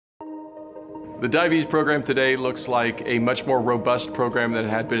The diabetes program today looks like a much more robust program than it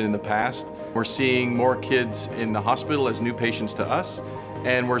had been in the past. We're seeing more kids in the hospital as new patients to us,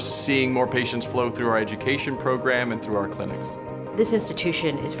 and we're seeing more patients flow through our education program and through our clinics. This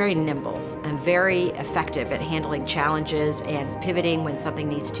institution is very nimble and very effective at handling challenges and pivoting when something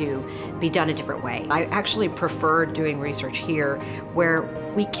needs to be done a different way. I actually prefer doing research here where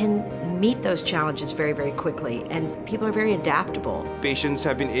we can meet those challenges very, very quickly, and people are very adaptable. Patients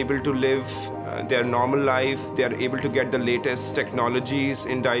have been able to live their normal life. They are able to get the latest technologies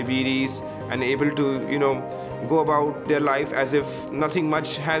in diabetes and able to, go about their life as if nothing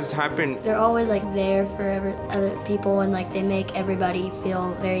much has happened. They're always there for other people, and they make everybody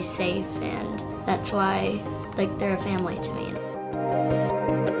feel very safe, and that's why they're a family to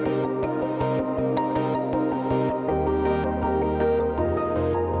me.